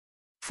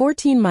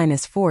14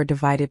 minus 4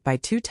 divided by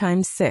 2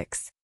 times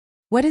 6.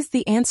 What is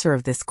the answer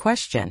of this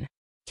question?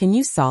 Can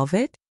you solve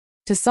it?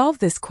 To solve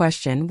this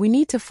question, we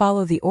need to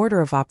follow the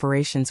order of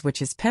operations, which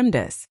is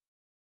PEMDAS.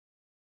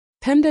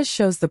 PEMDAS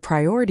shows the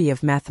priority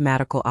of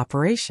mathematical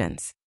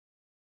operations.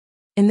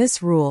 In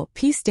this rule,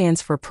 P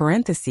stands for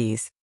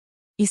parentheses,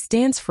 E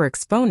stands for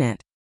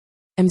exponent,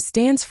 M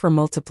stands for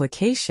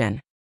multiplication,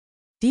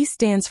 D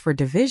stands for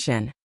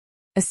division,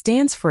 A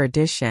stands for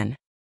addition,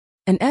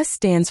 and S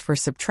stands for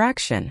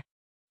subtraction.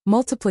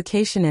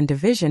 Multiplication and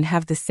division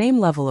have the same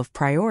level of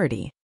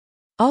priority.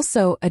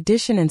 Also,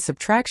 addition and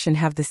subtraction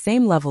have the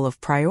same level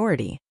of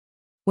priority.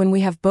 When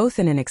we have both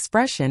in an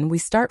expression, we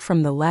start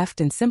from the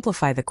left and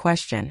simplify the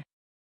question.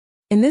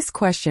 In this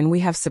question, we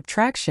have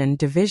subtraction,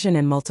 division,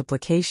 and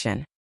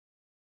multiplication.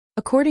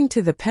 According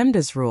to the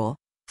PEMDAS rule,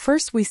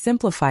 first we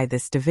simplify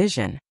this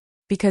division,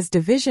 because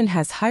division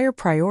has higher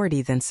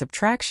priority than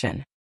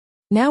subtraction.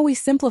 Now we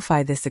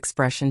simplify this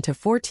expression to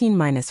 14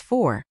 minus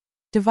 4,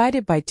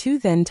 divided by 2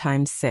 then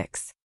times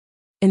 6.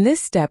 In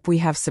this step we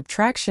have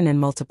subtraction and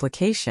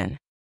multiplication.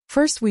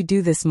 First we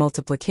do this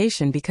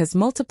multiplication because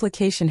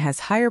multiplication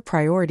has higher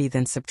priority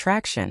than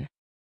subtraction.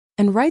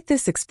 And write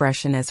this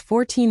expression as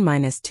 14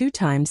 minus 2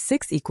 times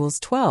 6 equals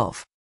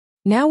 12.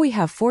 Now we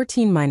have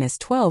 14 minus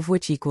 12,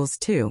 which equals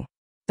 2.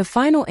 The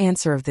final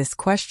answer of this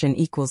question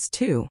equals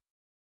 2.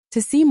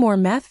 To see more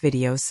math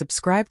videos,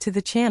 subscribe to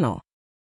the channel.